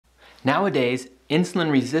Nowadays,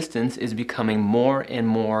 insulin resistance is becoming more and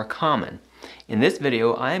more common. In this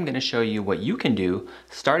video, I am going to show you what you can do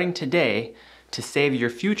starting today to save your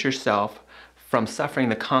future self from suffering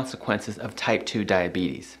the consequences of type 2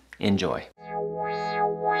 diabetes. Enjoy.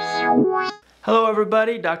 Hello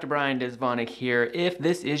everybody, Dr. Brian Disvonic here. If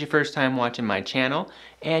this is your first time watching my channel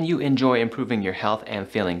and you enjoy improving your health and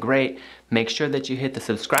feeling great, make sure that you hit the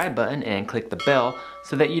subscribe button and click the bell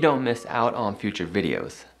so that you don't miss out on future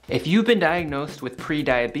videos. If you've been diagnosed with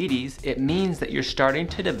pre-diabetes, it means that you're starting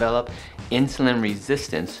to develop insulin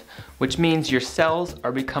resistance, which means your cells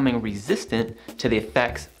are becoming resistant to the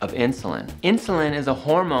effects of insulin. Insulin is a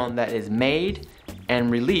hormone that is made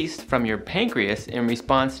and released from your pancreas in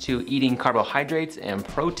response to eating carbohydrates and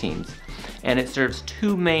proteins. And it serves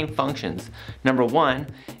two main functions. Number one,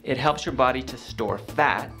 it helps your body to store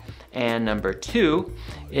fat. And number two,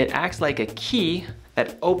 it acts like a key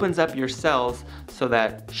that opens up your cells so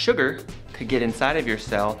that sugar could get inside of your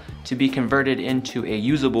cell to be converted into a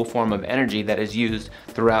usable form of energy that is used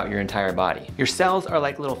throughout your entire body. Your cells are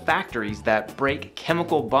like little factories that break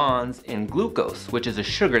chemical bonds in glucose, which is a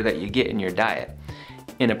sugar that you get in your diet.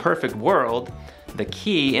 In a perfect world, the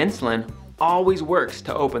key, insulin, always works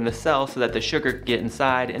to open the cell so that the sugar can get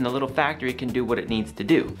inside and the little factory can do what it needs to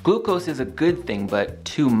do. Glucose is a good thing, but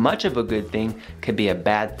too much of a good thing could be a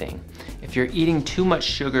bad thing. If you're eating too much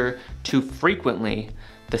sugar too frequently,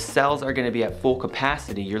 the cells are going to be at full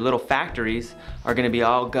capacity. Your little factories are going to be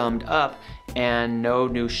all gummed up and no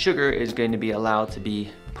new sugar is going to be allowed to be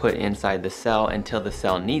put inside the cell until the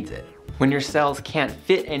cell needs it. When your cells can't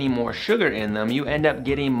fit any more sugar in them, you end up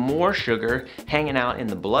getting more sugar hanging out in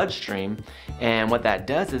the bloodstream. And what that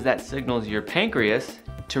does is that signals your pancreas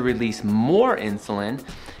to release more insulin,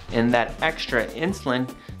 and that extra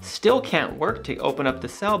insulin still can't work to open up the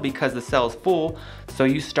cell because the cell's full. So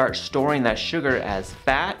you start storing that sugar as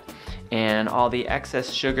fat, and all the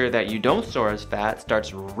excess sugar that you don't store as fat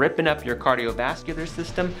starts ripping up your cardiovascular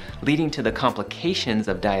system, leading to the complications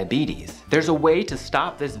of diabetes. There's a way to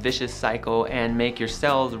stop this vicious cycle and make your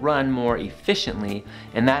cells run more efficiently,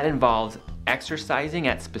 and that involves exercising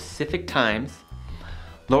at specific times,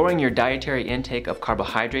 lowering your dietary intake of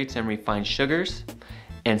carbohydrates and refined sugars,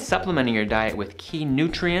 and supplementing your diet with key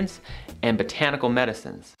nutrients and botanical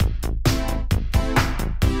medicines.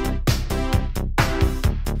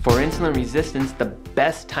 For insulin resistance, the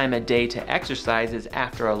best time of day to exercise is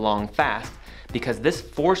after a long fast, because this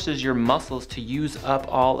forces your muscles to use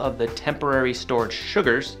up all of the temporary stored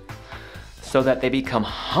sugars so that they become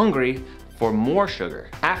hungry for more sugar.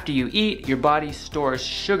 After you eat, your body stores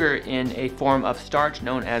sugar in a form of starch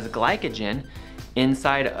known as glycogen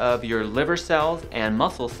inside of your liver cells and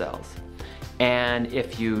muscle cells. And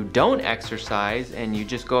if you don't exercise and you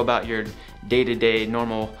just go about your day-to-day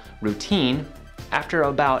normal routine, after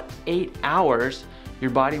about 8 hours,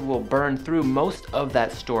 your body will burn through most of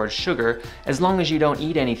that stored sugar as long as you don't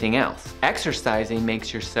eat anything else. Exercising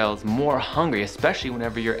makes your cells more hungry, especially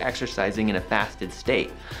whenever you're exercising in a fasted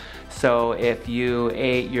state. So if you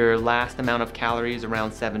ate your last amount of calories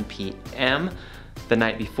around 7 p.m. the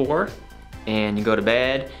night before, and you go to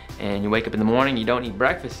bed and you wake up in the morning, you don't eat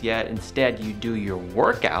breakfast yet, instead you do your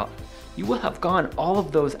workout, you will have gone all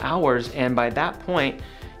of those hours, and by that point,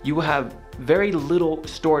 you will have very little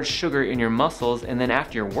stored sugar in your muscles, and then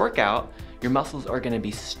after your workout, your muscles are going to be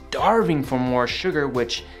starving for more sugar,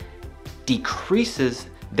 which decreases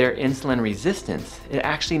their insulin resistance. It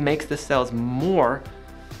actually makes the cells more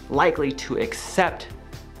likely to accept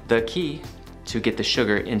the key to get the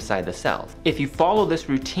sugar inside the cells. If you follow this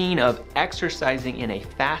routine of exercising in a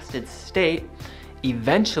fasted state,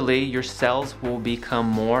 eventually your cells will become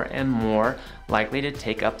more and more likely to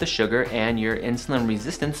take up the sugar, and your insulin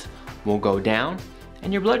resistance will go down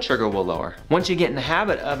and your blood sugar will lower. Once you get in the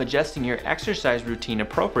habit of adjusting your exercise routine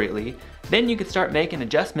appropriately, then you can start making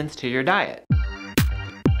adjustments to your diet.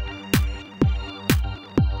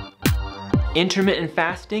 Intermittent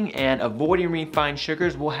fasting and avoiding refined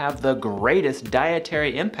sugars will have the greatest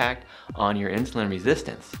dietary impact on your insulin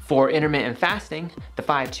resistance. For intermittent fasting, the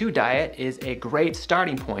 5-2 diet is a great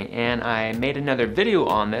starting point, and I made another video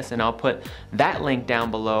on this, and I'll put that link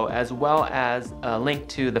down below, as well as a link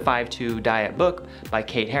to the 5-2 diet book by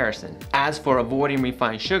Kate Harrison. As for avoiding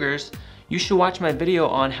refined sugars, you should watch my video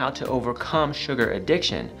on how to overcome sugar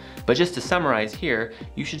addiction. But just to summarize here,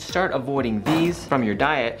 you should start avoiding these from your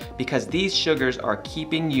diet because these sugars are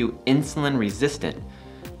keeping you insulin resistant.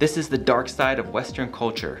 This is the dark side of Western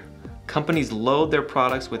culture. Companies load their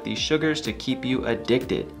products with these sugars to keep you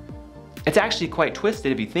addicted. It's actually quite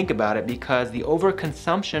twisted if you think about it, because the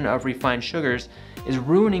overconsumption of refined sugars is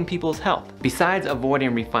ruining people's health. Besides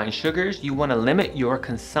avoiding refined sugars, you want to limit your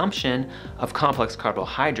consumption of complex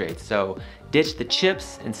carbohydrates. So ditch the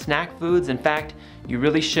chips and snack foods. In fact, you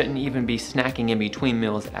really shouldn't even be snacking in between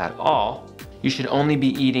meals at all. You should only be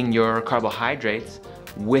eating your carbohydrates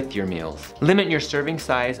with your meals. Limit your serving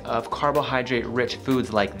size of carbohydrate-rich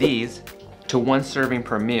foods like these to 1 serving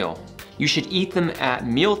per meal. You should eat them at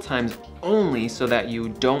meal times only so that you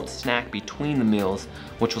don't snack between the meals,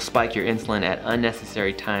 which will spike your insulin at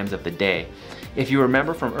unnecessary times of the day. If you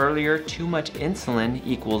remember from earlier, too much insulin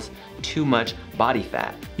equals too much body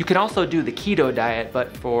fat. You can also do the keto diet,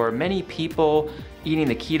 but for many people eating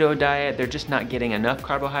the keto diet, they're just not getting enough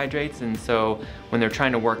carbohydrates, and so when they're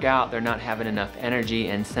trying to work out, they're not having enough energy.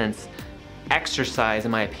 And since exercise,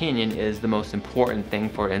 in my opinion, is the most important thing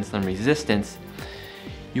for insulin resistance,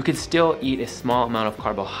 you can still eat a small amount of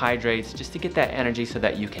carbohydrates just to get that energy so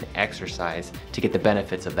that you can exercise to get the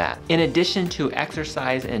benefits of that. In addition to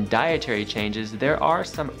exercise and dietary changes, there are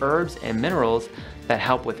some herbs and minerals that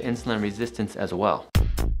help with insulin resistance as well.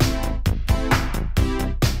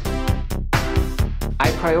 I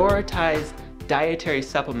prioritize dietary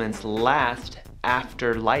supplements last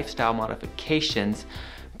after lifestyle modifications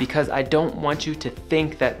because I don't want you to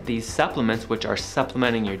think that these supplements, which are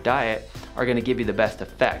supplementing your diet, are gonna give you the best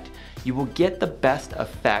effect. You will get the best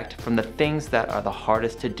effect from the things that are the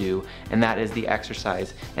hardest to do, and that is the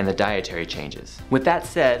exercise and the dietary changes. With that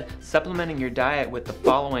said, supplementing your diet with the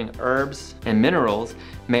following herbs and minerals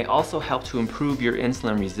may also help to improve your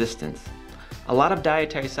insulin resistance. A lot of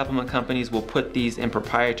dietary supplement companies will put these in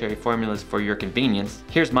proprietary formulas for your convenience.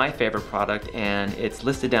 Here's my favorite product, and it's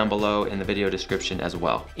listed down below in the video description as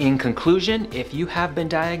well. In conclusion, if you have been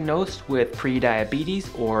diagnosed with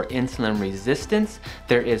prediabetes or insulin resistance,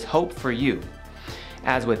 there is hope for you.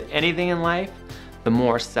 As with anything in life, the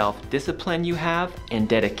more self-discipline you have and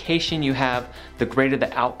dedication you have, the greater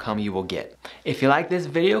the outcome you will get. If you like this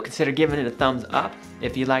video, consider giving it a thumbs up.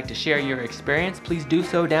 If you'd like to share your experience, please do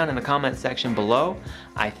so down in the comment section below.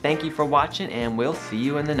 I thank you for watching, and we'll see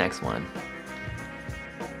you in the next one.